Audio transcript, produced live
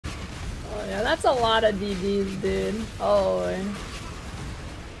Oh yeah, that's a lot of DDs, dude. Holy.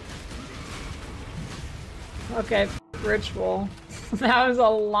 Okay, ritual. That was a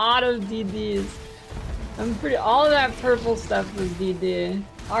lot of DDs. I'm pretty. All of that purple stuff was DD.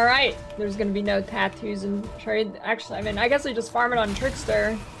 All right, there's gonna be no tattoos in trade. Actually, I mean, I guess I just farm it on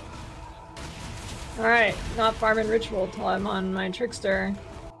Trickster. All right, not farming ritual till I'm on my Trickster.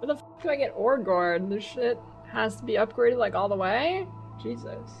 Where the f do I get ore gourd? This shit has to be upgraded like all the way.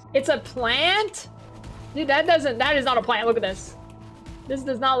 Jesus, it's a plant, dude. That is not a plant. Look at this. This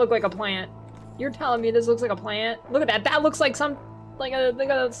does not look like a plant. You're telling me this looks like a plant? Look at that. That looks like like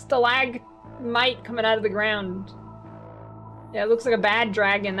a stalagmite coming out of the ground. Yeah, it looks like a bad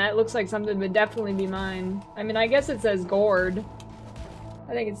dragon. That looks like something would definitely be mine. I mean, I guess it says gourd.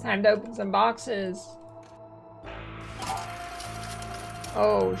 I think it's time to open some boxes.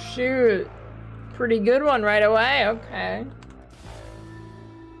 Oh, shoot. Pretty good one right away. Okay.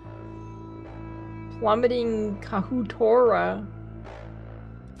 Plummeting Kahutora.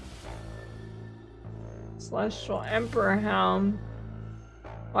 Celestial Emperor Helm.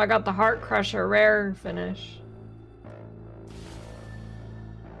 Oh, I got the Heart Crusher rare finish.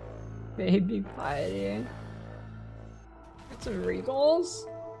 Baby Piety. Got some Regals.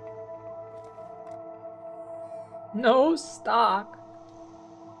 No stock.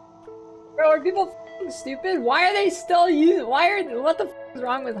 Bro, are people f***ing stupid? Why are they still using? What the f is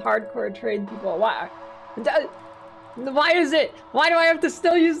wrong with hardcore trade people? Why do I have to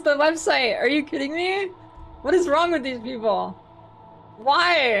still use the website? Are you kidding me? What is wrong with these people?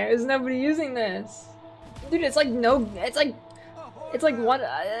 Why is nobody using this? Dude, it's like no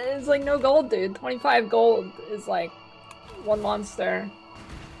gold, dude. 25 gold is like one monster.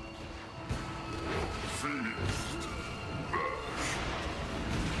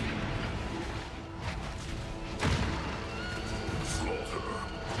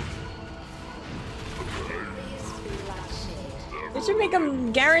 They should make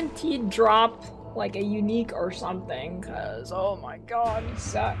them guaranteed drop like a unique or something, cause oh my god, he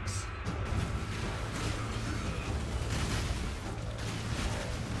sucks.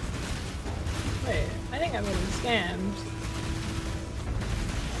 Wait, I think I'm getting scammed.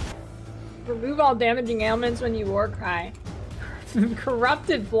 Remove all damaging ailments when you war cry.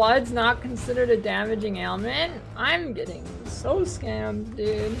 Corrupted blood's not considered a damaging ailment? I'm getting so scammed,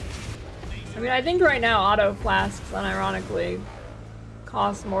 dude. I mean, I think right now auto flasks unironically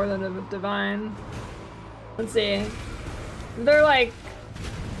cost more than a divine. Let's see. They're like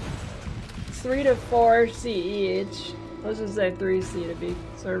 3 to 4 C each. Let's just say 3 C to be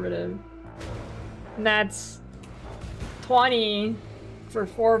conservative. And that's 20 for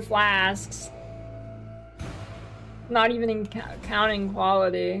 4 flasks. Not even counting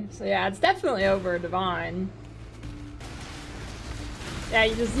quality. So yeah, it's definitely over divine. Yeah,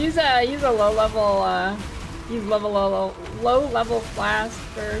 you just use a low level low level flask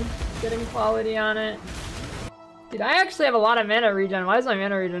for getting quality on it. Dude, I actually have a lot of mana regen. Why is my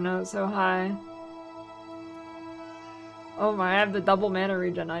mana regen note so high? Oh my, I have the double mana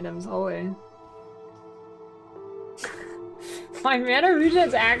regen items, holy. My mana regen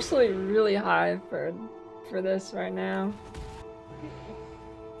is actually really high for this right now.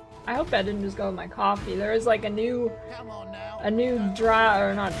 I hope I didn't just go with my coffee. There is like a new dry,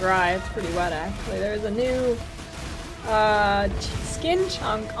 or not dry, it's pretty wet actually. There's a new skin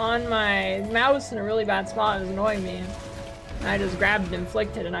chunk on my mouse in a really bad spot. It was annoying me. And I just grabbed and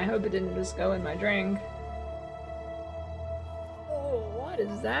inflicted, and I hope it didn't just go in my drink. Oh, what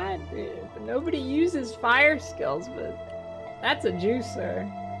is that, dude? Nobody uses fire skills, but that's a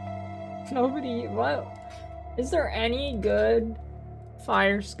juicer. Nobody, what? Is there any good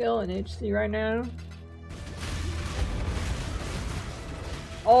fire skill in HC right now?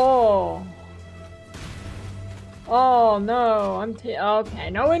 Oh. Oh no, okay,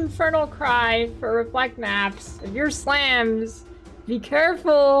 no Infernal Cry for Reflect Maps. If you're slams, be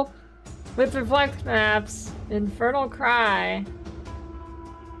careful with Reflect Maps. Infernal Cry.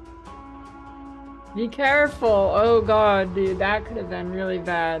 Be careful. Oh god, dude, that could have been really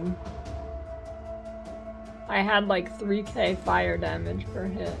bad. I had like 3k fire damage per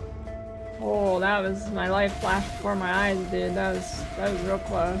hit. Oh, that was, my life flashed before my eyes, dude. That was real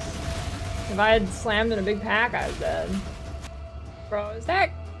close. If I had slammed in a big pack, I was dead. Bro, is that...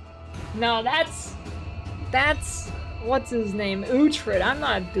 No, that's... What's his name? Uhtred. I'm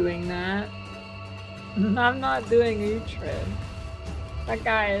not doing that. I'm not doing Uhtred. That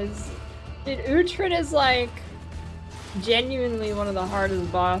guy is... Dude, Uhtred is like... genuinely one of the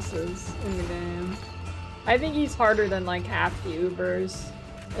hardest bosses in the game. I think he's harder than like half the Ubers.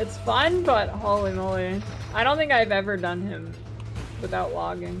 It's fun, but holy moly. I don't think I've ever done him without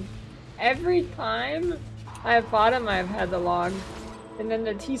logging. Every time I've fought him, I've had the log. And then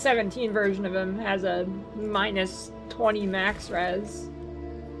the T17 version of him has a minus 20 max res.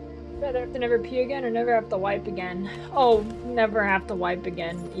 Rather have to never pee again or never have to wipe again? Oh, never have to wipe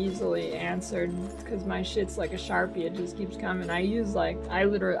again. Easily answered. Because my shit's like a Sharpie, it just keeps coming. I use like a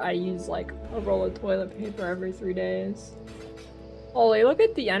roll of toilet paper every 3 days. Holy, look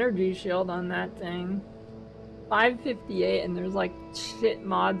at the energy shield on that thing. 558 and there's like shit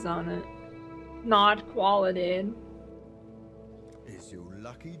mods on it. Not quality. It's your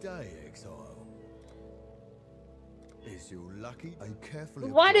lucky day, Exile. It's your lucky.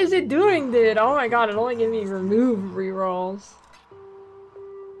 What is it doing, dude? Oh my god, it only gave me remove rerolls.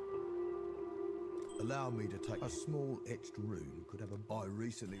 Allow me to take a small etched rune. Could have a buy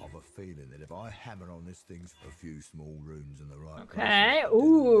recently of a feeling that if I hammer on this thing's a few small runes in the right Okay, place,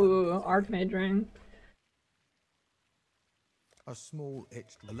 ooh, Archmage ring. A small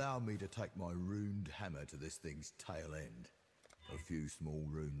etched. Allow me to take my runed hammer to this thing's tail end. A few small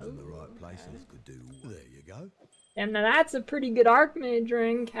runes in the right places could do. There you go. And now that's a pretty good Archmage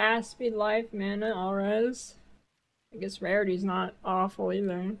ring. Cast speed, life, mana, all res. I guess rarity's not awful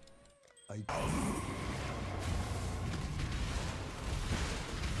either.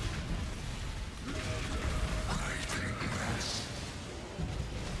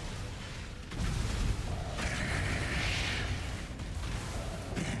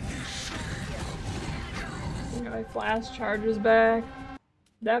 My flash charges back.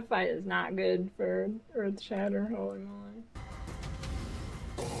 That fight is not good for Earth Shatter, holy moly.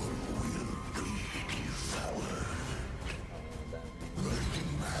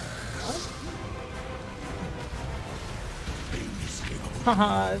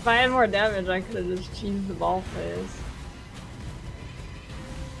 Haha, if I had more damage, I could have just cheesed the ball phase.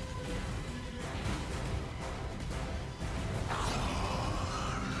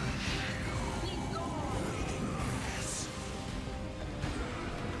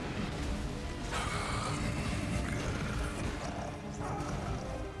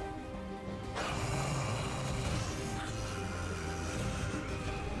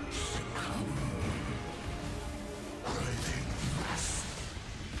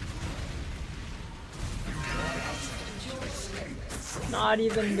 Not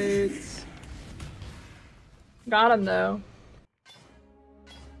even boots. Got him though.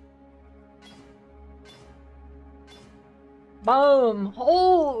 Boom!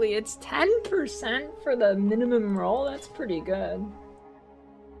 Holy, it's 10% for the minimum roll? That's pretty good.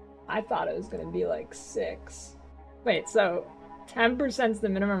 I thought it was gonna be like 6. Wait, so 10% is the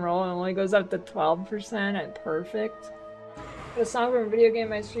minimum roll and only goes up to 12% at perfect? A song from a video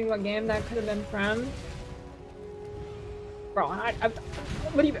game I streamed, what game that could have been from? Bro,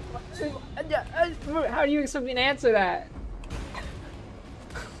 what do you... How do you expect me to answer that?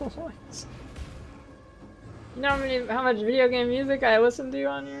 What? You know how much video game music I listen to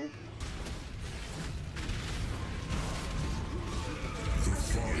on here? The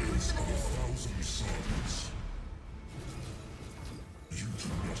fires of 1,000 suns. You do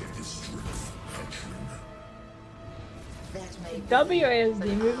not have the strength, Hatchling.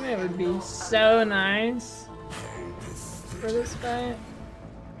 WASD movement would be so nice for this fight.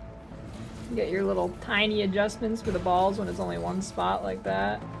 Get your little tiny adjustments for the balls when it's only one spot like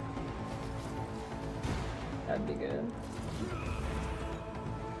that. That'd be good.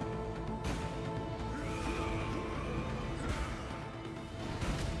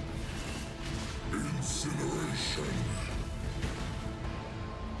 Incineration.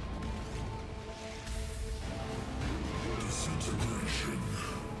 Disintegration.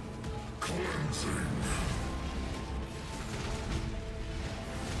 Cleansing.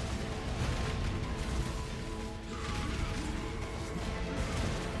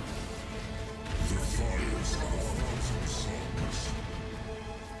 The fires of 1,000 suns.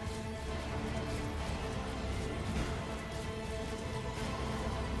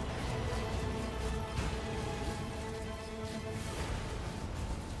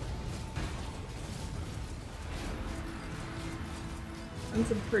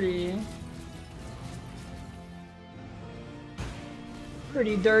 That's a pretty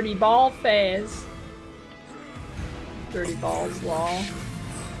dirty ball phase. Dirty balls, lol.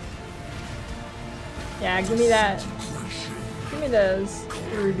 Yeah, give me that. Give me those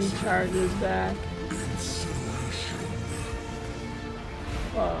ruby charges back.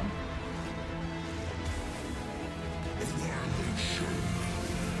 Whoa.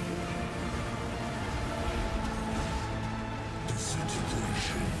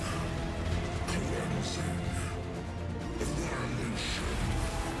 Disintegration. Cleansing. Annihilation.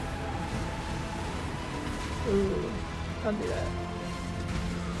 Ooh, don't do that.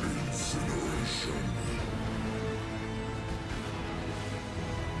 Incineration.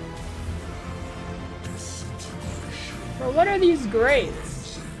 Bro, what are these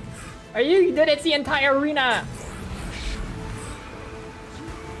grates? Are you? Dude, it's the entire arena!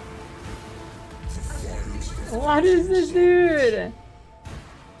 What is this, dude?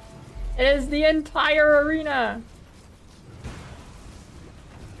 It is the entire arena!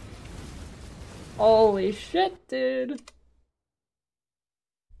 Holy shit, dude.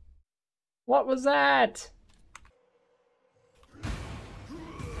 What was that?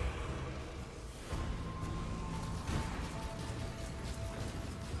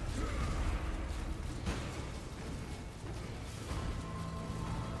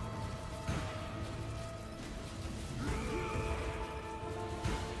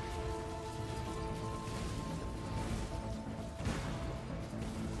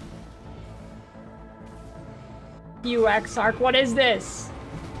 You Exarch, what is this?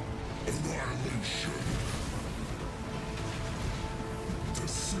 Annihilation.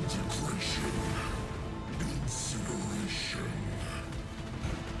 Disintegration. Incineration.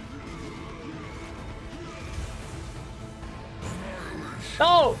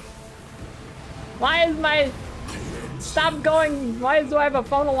 Oh! Why is my... Stop going! Why do I have a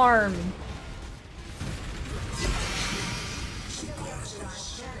phone alarm?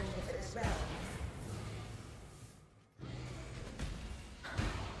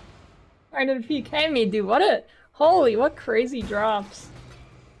 Trying to PK me, dude. What a... Holy, what crazy drops.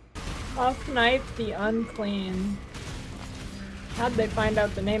 Off knife the unclean. How'd they find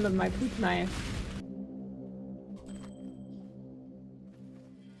out the name of my poop knife?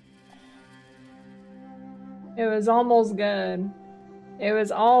 It was almost good. It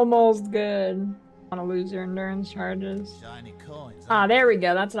was almost good. Want to lose your endurance charges. Shiny coins. Ah, there we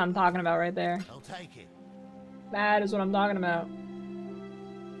go. That's what I'm talking about right there. I'll take it. That is what I'm talking about.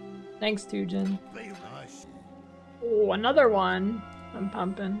 Thanks, Tujin. Nice. Oh, another one. I'm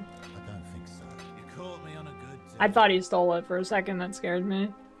pumping. I don't think so. You caught me on a good day. I thought he stole it for a second. That scared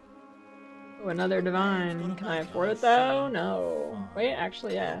me. Oh, another divine. Can I afford it though? No. Wait,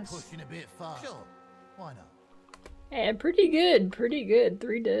 actually, yes. Pushing a bit fast. Sure. Why not? Hey, pretty good. Pretty good.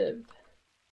 3 div.